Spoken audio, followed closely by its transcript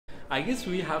I guess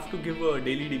we have to give a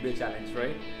daily DBA challenge,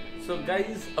 right? So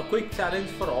guys, a quick challenge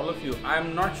for all of you.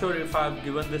 I'm not sure if I've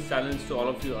given this challenge to all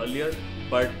of you earlier,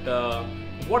 but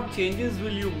what changes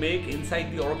will you make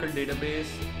inside the Oracle database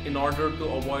in order to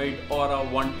avoid ORA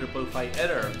 1555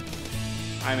 error?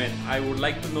 I would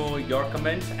like to know your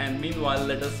comments, and meanwhile,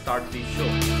 let us start the show.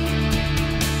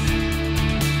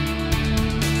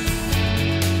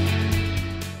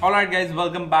 Alright guys,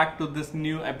 welcome back to this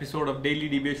new episode of Daily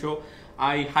DBA Show.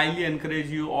 I highly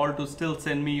encourage you all to still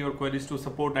send me your queries to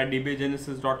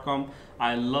support@dbagenesis.com.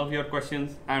 I love your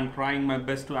questions. I'm trying my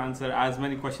best to answer as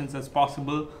many questions as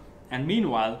possible. And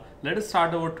meanwhile, let us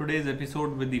start our today's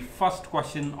episode with the first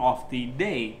question of the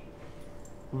day.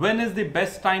 When is the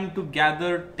best time to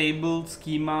gather table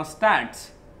schema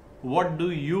stats? What do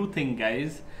you think,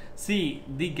 guys? See,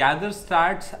 the gather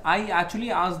stats, I actually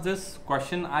asked this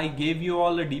question. I gave you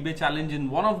all a DBA challenge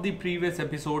in one of the previous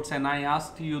episodes, and I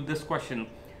asked you this question.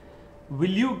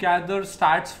 Will you gather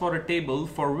stats for a table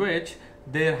for which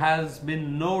there has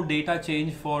been no data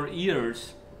change for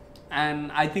years?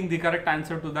 And I think the correct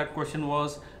answer to that question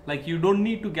was, like, you don't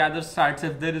need to gather stats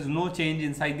if there is no change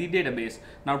inside the database.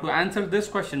 Now, to answer this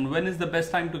question, when is the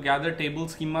best time to gather table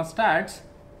schema stats?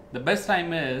 The best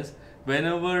time is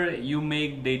whenever you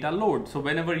make data load. So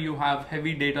whenever you have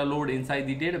heavy data load inside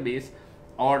the database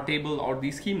or table or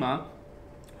the schema,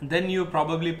 then you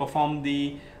probably perform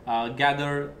the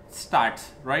gather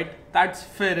stats, right? That's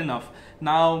fair enough.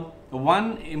 Now,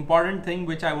 one important thing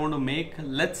which I want to make,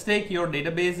 let's take your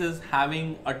database is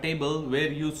having a table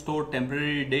where you store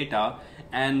temporary data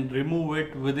and remove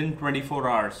it within 24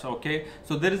 hours. Okay,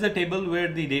 so there is a table where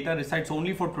the data resides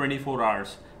only for 24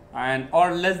 hours and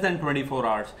or less than 24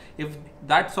 hours. If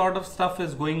that sort of stuff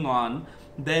is going on,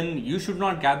 then you should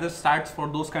not gather stats for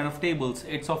those kind of tables.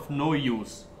 It's of no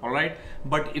use. All right,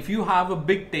 but if you have a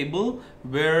big table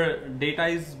where data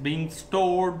is being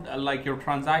stored, like your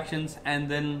transactions, and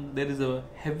then there is a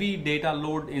heavy data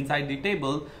load inside the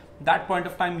table, that point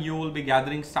of time you will be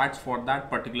gathering stats for that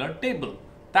particular table.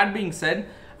 That being said,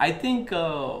 I think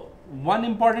one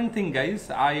important thing, guys,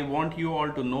 I want you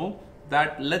all to know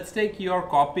that let's take your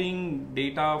copying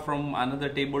data from another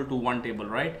table to one table,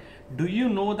 right? Do you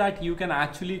know that you can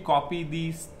actually copy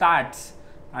the stats,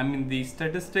 the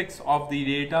statistics of the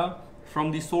data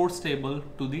from the source table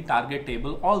to the target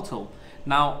table also?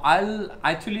 Now,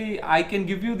 I can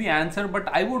give you the answer, but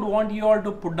I would want you all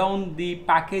to put down the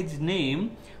package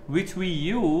name which we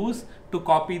use to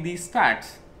copy these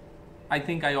stats. I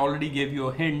think I already gave you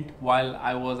a hint while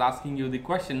I was asking you the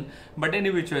question, but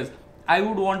anyways, I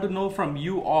would want to know from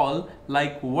you all,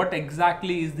 like, what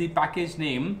exactly is the package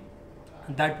name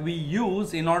that we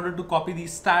use in order to copy the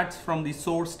stats from the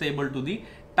source table to the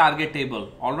target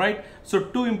table. All right, so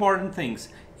two important things.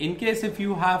 In case if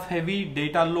you have heavy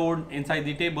data load inside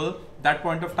the table, that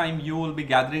point of time you will be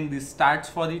gathering the stats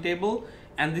for the table.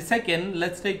 And the second,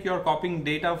 let's take your copying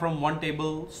data from one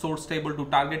table, source table, to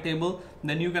target table,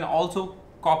 then you can also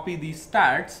copy the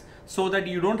stats so that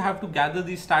you don't have to gather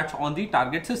these stats on the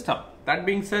target system. That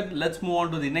being said, let's move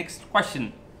on to the next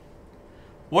question.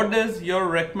 What is your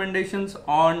recommendations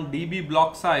on DB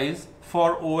block size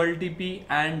for OLTP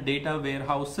and data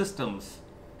warehouse systems?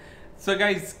 So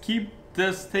guys, keep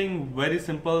this thing very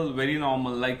simple, very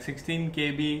normal, like 16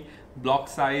 KB block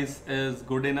size is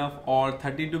good enough, or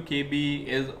 32 KB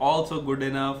is also good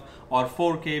enough, or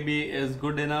 4 KB is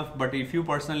good enough. But if you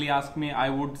personally ask me, I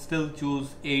would still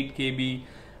choose 8 KB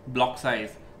block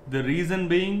size. The reason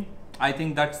being, I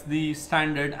think that's the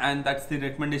standard and that's the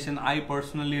recommendation I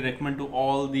personally recommend to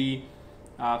all the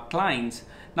clients.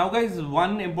 Now guys,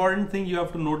 one important thing you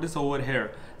have to notice over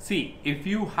here. See, if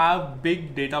you have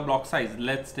big data block size,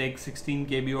 let's take 16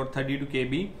 KB or 32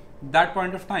 KB, that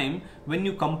point of time when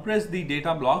you compress the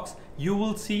data blocks, you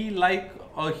will see like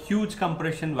a huge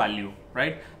compression value,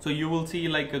 right? So you will see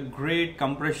like a great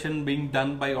compression being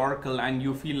done by Oracle, and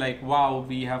you feel like, wow,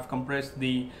 we have compressed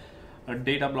the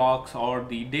data blocks or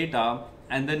the data,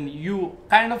 and then you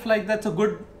kind of like, that's a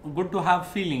good to have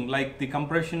feeling, like the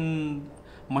compression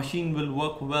machine will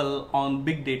work well on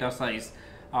big data size.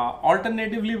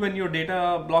 Alternatively, when your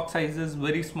data block size is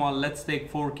very small, let's take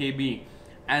 4 KB,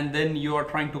 and then you are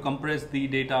trying to compress the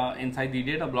data inside the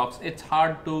data blocks, it's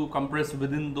hard to compress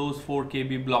within those 4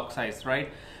 KB block size, right?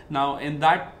 Now in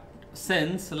that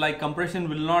sense, like, compression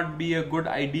will not be a good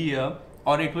idea,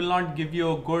 or it will not give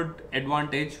you a good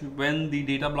advantage when the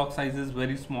data block size is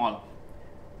very small.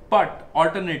 But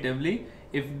alternatively,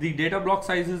 if the data block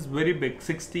size is very big,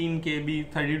 16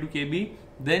 KB, 32 KB,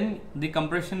 then the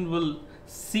compression will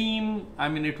seem,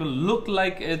 it will look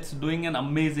like it's doing an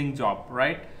amazing job,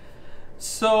 right?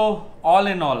 So all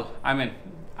in all,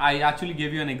 I actually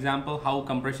gave you an example how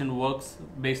compression works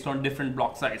based on different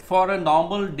block size. For a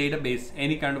normal database,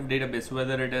 any kind of database,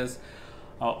 whether it is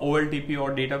OLTP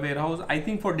or data warehouse, I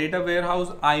think for data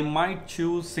warehouse, I might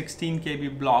choose 16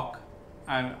 KB block.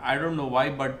 I don't know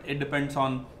why, but it depends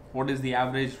on what is the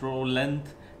average row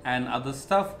length and other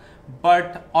stuff.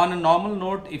 But on a normal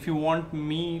note, if you want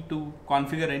me to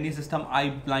configure any system, I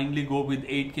blindly go with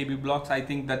 8 KB blocks. I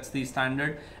think that's the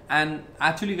standard, and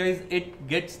actually guys, it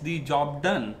gets the job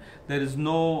done. There is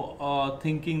no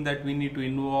thinking that we need to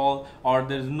involve, or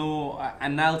there's no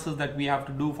analysis that we have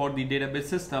to do for the database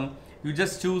system. You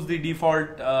just choose the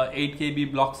default 8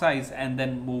 KB block size and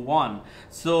then move on.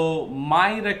 So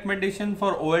my recommendation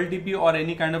for OLTP or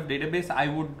any kind of database, I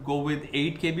would go with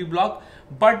 8 KB block.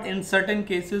 But in certain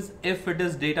cases, if it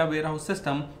is data warehouse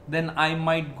system, then I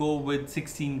might go with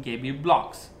 16 KB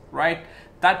blocks, right?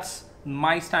 That's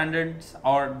my standards,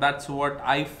 or that's what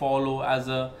I follow as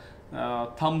a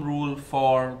thumb rule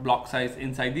for block size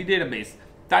inside the database.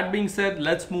 That being said,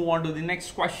 let's move on to the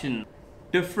next question.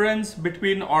 Difference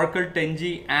between Oracle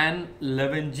 10G and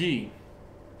 11G.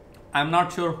 I'm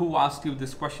not sure who asked you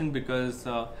this question, because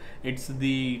it's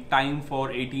the time for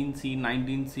 18C,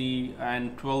 19C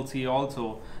and 12C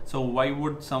also. So why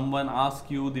would someone ask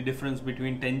you the difference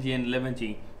between 10G and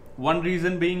 11G? One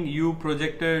reason being you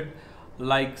projected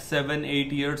like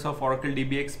 7-8 years of Oracle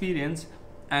DBA experience,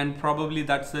 and probably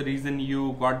that's the reason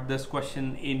you got this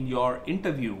question in your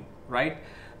interview, right?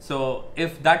 So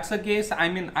if that's the case, I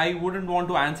mean, I wouldn't want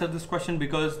to answer this question,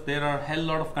 because there are a hell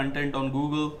lot of content on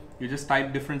Google. You just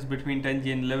type difference between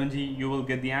 10G and 11G, you will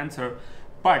get the answer.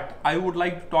 But I would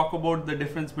like to talk about the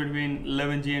difference between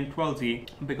 11G and 12G,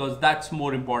 because that's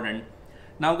more important.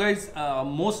 Now guys,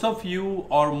 most of you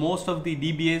or most of the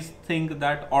DBAs think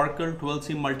that Oracle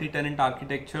 12C multi-tenant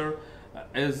architecture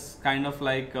is kind of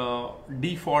like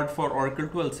default for Oracle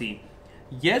 12C.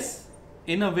 Yes,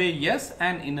 in a way yes,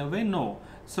 and in a way no.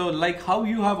 So like how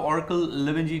you have Oracle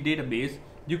 11G database,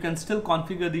 you can still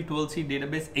configure the 12C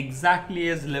database exactly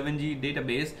as 11G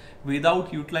database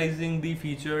without utilizing the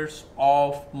features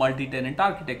of multi-tenant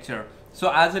architecture.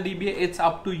 So as a DBA, it's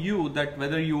up to you that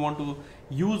whether you want to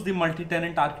use the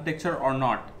multi-tenant architecture or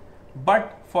not.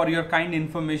 But for your kind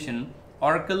information,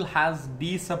 Oracle has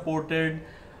de-supported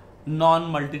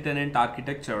non-multi-tenant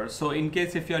architecture. So in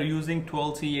case if you are using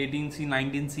 12C, 18C,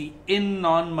 19C in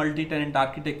non-multi-tenant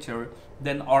architecture,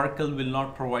 then Oracle will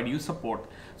not provide you support.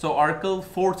 So Oracle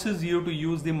forces you to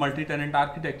use the multi-tenant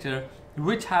architecture,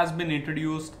 which has been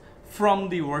introduced from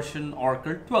the version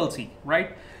Oracle 12C,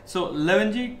 right? So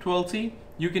 11G, 12C,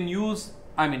 you can use,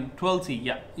 12C,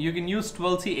 yeah, you can use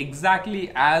 12C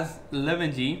exactly as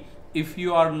 11G if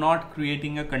you are not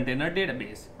creating a container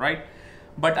database, right?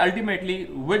 But ultimately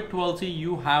with 12C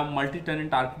you have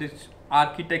multi-tenant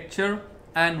architecture,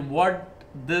 and what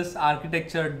this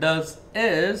architecture does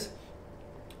is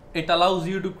it allows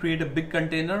you to create a big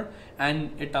container,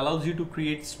 and it allows you to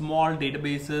create small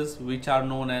databases which are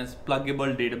known as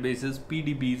pluggable databases,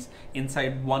 PDBs,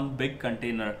 inside one big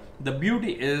container. The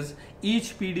beauty is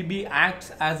each PDB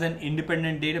acts as an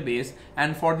independent database,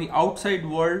 and for the outside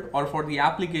world or for the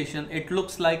application, it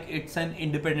looks like it's an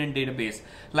independent database.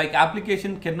 Like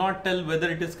application cannot tell whether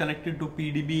it is connected to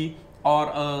PDB or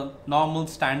a normal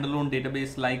standalone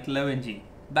database like 11G.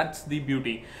 That's the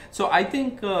beauty. So I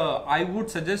think I would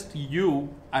suggest you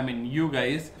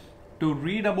guys to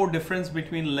read about difference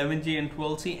between 11G and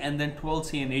 12C, and then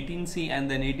 12C and 18C, and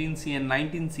then 18C and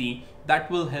 19C. That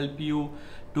will help you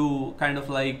to kind of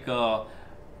like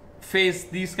face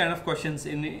these kind of questions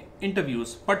in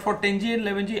interviews. But for 10G and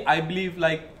 11G, I believe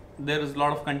like there is a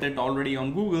lot of content already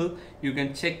on Google. You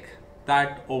can check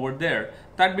that over there.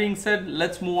 That being said,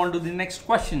 let's move on to the next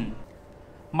question.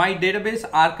 My database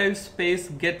archive space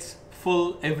gets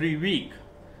full every week.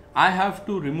 I have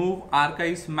to remove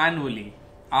archives manually.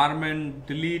 RMAN,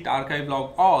 delete,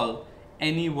 archivelog all,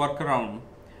 any workaround.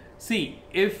 See,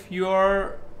 if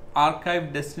your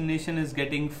archive destination is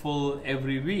getting full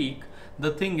every week,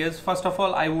 the thing is, first of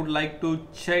all, I would like to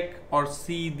check or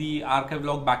see the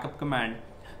archivelog backup command.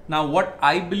 Now what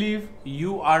I believe,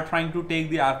 you are trying to take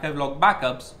the archivelog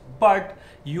backups, but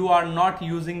you are not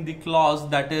using the clause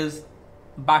that is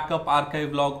backup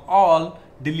archivelog all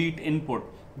delete input.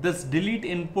 This delete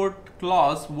input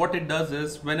clause, what it does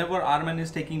is whenever RMAN is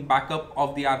taking backup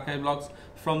of the archive logs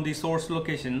from the source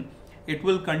location, it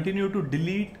will continue to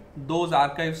delete those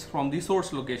archives from the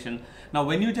source location. Now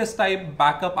when you just type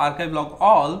backup archive log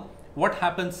all, what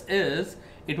happens is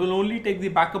it will only take the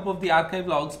backup of the archive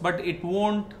logs, but it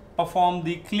won't perform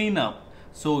the cleanup.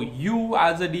 So you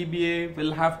as a DBA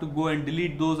will have to go and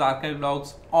delete those archive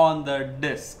logs on the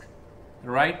disk.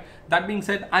 right? That being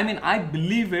said, I mean, I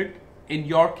believe it in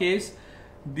your case.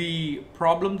 The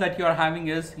problem that you're having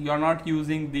is you're not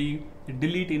using the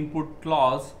delete input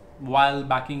clause while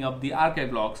backing up the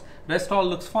archive logs. Rest all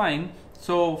looks fine.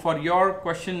 So for your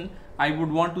question, I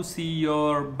would want to see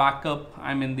your backup,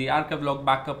 I mean the archive log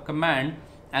backup command,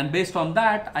 and based on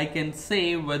that I can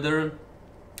say whether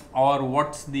or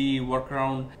what's the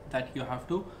workaround that you have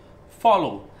to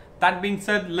follow. That being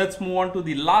said, let's move on to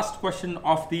the last question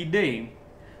of the day.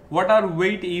 What are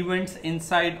wait events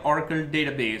inside Oracle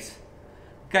database?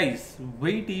 Guys,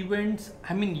 wait events,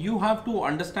 I mean, you have to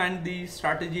understand the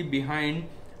strategy behind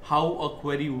how a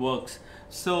query works.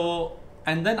 So,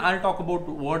 and then I'll talk about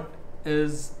what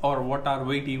is or what are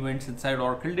wait events inside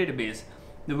Oracle database.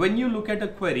 When you look at a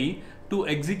query, to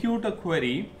execute a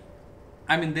query,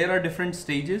 I mean, there are different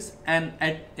stages, and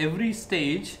at every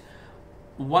stage,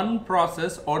 one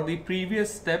process or the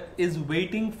previous step is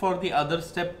waiting for the other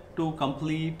step to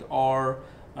complete or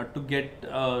to get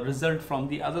a result from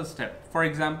the other step. For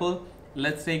example,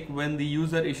 let's take when the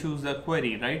user issues a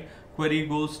query, right? Query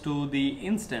goes to the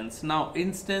instance. Now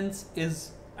instance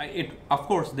is it, of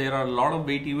course there are a lot of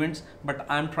wait events, but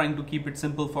I'm trying to keep it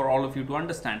simple for all of you to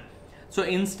understand. So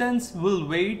instance will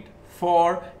wait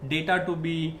for data to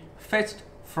be fetched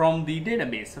from the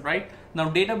database, right? Now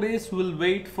database will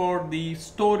wait for the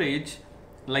storage,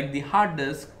 like the hard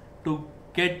disk, to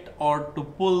get or to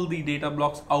pull the data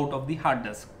blocks out of the hard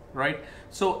disk, right?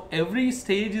 So every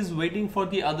stage is waiting for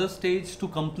the other stage to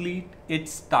complete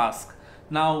its task.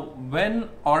 Now when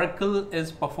Oracle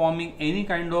is performing any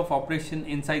kind of operation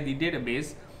inside the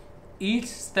database, each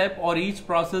step or each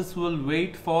process will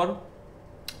wait for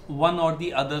one or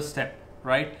the other step,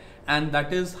 right? And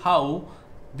that is how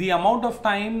the amount of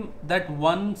time that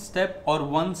one step or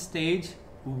one stage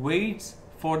waits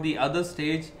for the other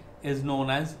stage is known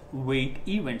as wait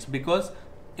events, because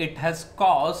it has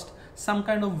caused some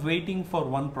kind of waiting for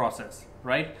one process,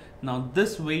 right? Now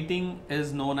this waiting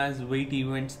is known as wait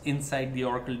events inside the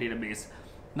Oracle database.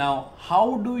 Now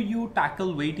how do you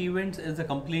tackle wait events is a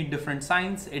complete different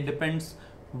science. It depends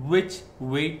which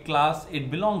wait class it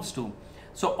belongs to.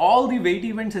 So all the wait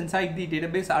events inside the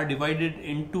database are divided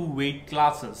into wait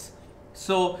classes.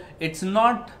 So it's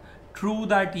not true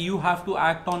that you have to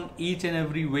act on each and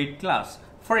every wait class.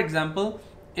 For example,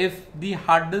 if the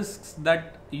hard disks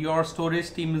that your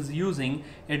storage team is using,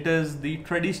 it is the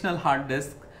traditional hard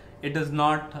disk, it is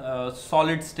not a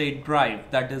solid state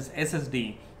drive, that is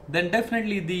SSD, then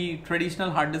definitely the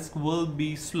traditional hard disk will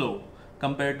be slow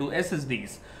compared to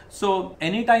SSDs. So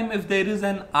anytime if there is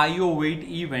an IO wait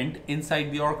event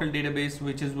inside the Oracle database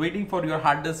which is waiting for your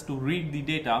hard disk to read the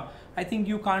data, I think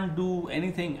you can't do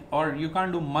anything or you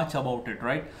can't do much about it,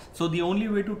 right? So the only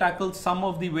way to tackle some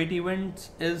of the wait events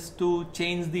is to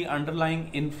change the underlying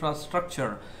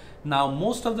infrastructure. Now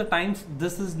most of the times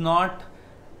this is not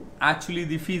actually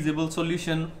the feasible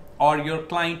solution, or your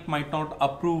client might not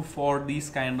approve for these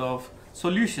kind of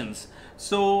solutions.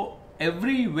 So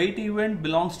every wait event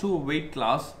belongs to a wait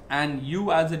class, and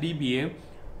you as a DBA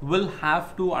will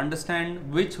have to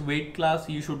understand which wait class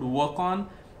you should work on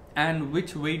and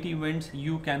which wait events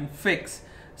you can fix.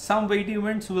 Some wait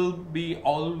events will be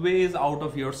always out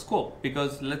of your scope,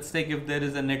 because let's take if there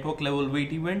is a network level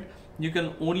wait event, you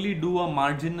can only do a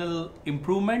marginal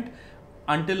improvement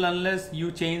until unless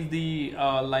you change the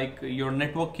like your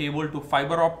network cable to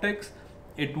fiber optics.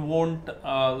 It won't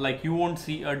you won't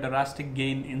see a drastic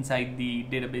gain inside the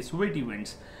database wait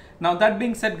events. Now that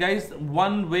being said, guys,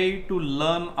 one way to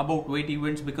learn about wait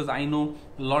events, because I know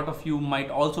a lot of you might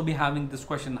also be having this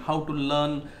question, how to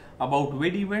learn about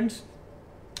wait events,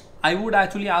 I would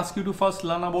actually ask you to first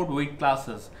learn about wait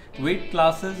classes. Wait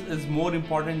classes is more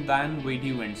important than wait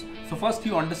events. So first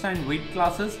you understand wait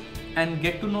classes and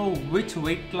get to know which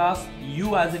wait class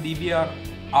you as a DBA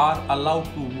are allowed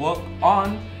to work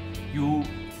on. You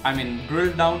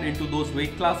drill down into those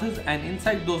wait classes, and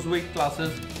inside those wait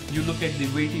classes you look at the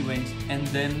wait events and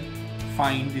then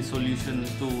find the solution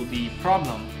to the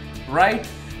problem, right?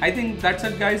 I think that's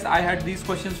it, guys. I had these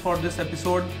questions for this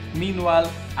episode.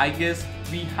 Meanwhile, I guess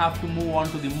we have to move on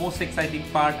to the most exciting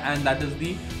part, and that is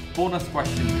the bonus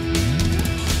question.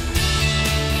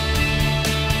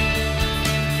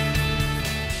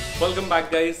 Welcome back,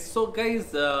 guys. So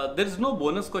guys, there is no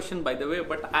bonus question, by the way,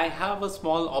 but I have a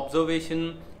small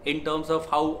observation in terms of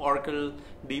how Oracle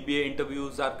DBA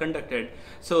interviews are conducted.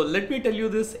 So let me tell you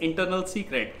this internal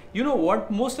secret. You know what?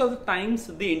 Most of the times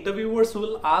the interviewers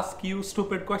will ask you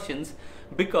stupid questions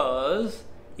because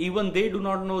even they do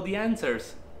not know the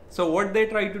answers. So what they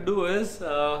try to do is,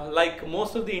 like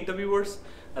most of the interviewers,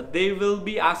 they will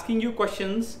be asking you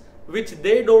questions which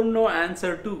they don't know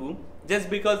answer to, just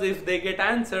because if they get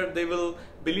answered, they will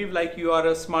believe like you are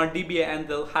a smart DBA and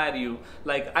they'll hire you.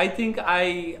 Like, I think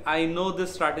I know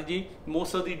this strategy.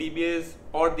 Most of the DBAs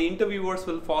or the interviewers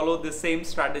will follow the same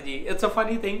strategy. It's a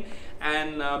funny thing.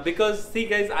 And because, see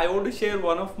guys, I want to share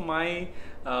one of my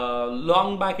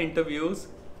long back interviews.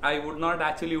 I would not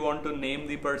actually want to name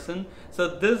the person. So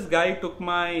this guy took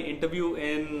my interview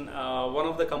in one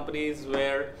of the companies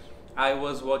where I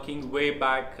was working way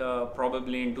back,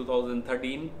 probably in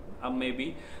 2013,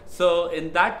 maybe. So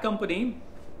in that company,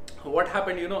 what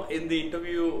happened, you know, in the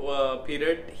interview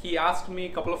period, he asked me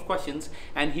a couple of questions,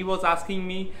 and he was asking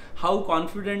me, how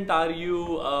confident are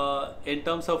you in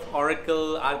terms of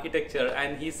Oracle architecture?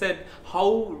 And he said,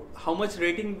 how much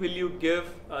rating will you give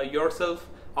yourself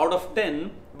out of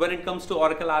 10 when it comes to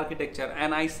Oracle architecture?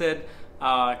 And I said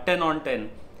 10 on 10.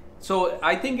 So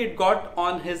I think it got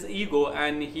on his ego,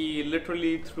 and he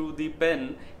literally threw the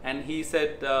pen and he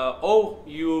said, oh,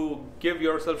 you give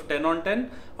yourself 10 on 10?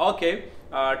 Okay,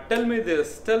 tell me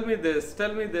this, tell me this,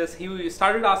 tell me this. He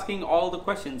started asking all the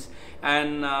questions,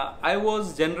 and I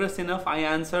was generous enough. I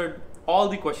answered all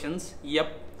the questions. Yep.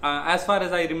 As far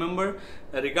as I remember,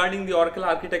 regarding the Oracle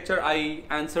architecture, I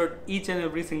answered each and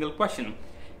every single question.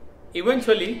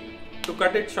 Eventually, to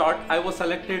cut it short, I was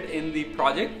selected in the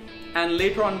project, and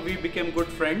later on we became good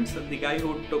friends, the guy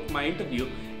who took my interview.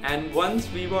 And once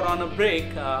we were on a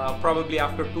break, probably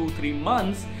after 2-3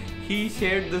 months, he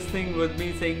shared this thing with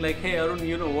me saying like, hey Arun,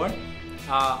 you know what?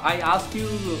 I asked you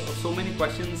so many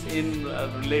questions in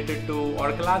related to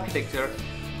Oracle architecture.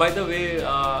 By the way,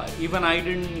 even I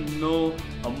didn't know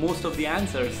most of the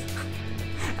answers.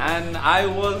 And I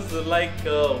was like,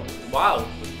 wow,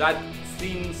 that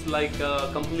seems like a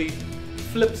complete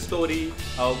flip story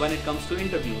when it comes to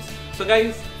interviews. So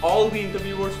guys, all the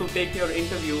interviewers who take your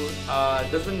interview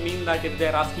doesn't mean that if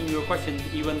they're asking you a question,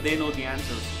 even they know the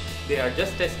answers. They are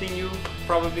just testing you.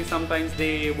 Probably sometimes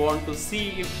they want to see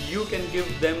if you can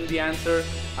give them the answer.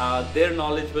 Their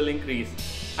knowledge will increase.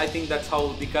 I think that's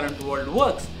how the current world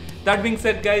works. That being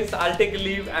said guys, I'll take a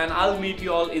leave and I'll meet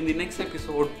you all in the next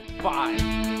episode.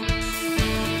 Bye.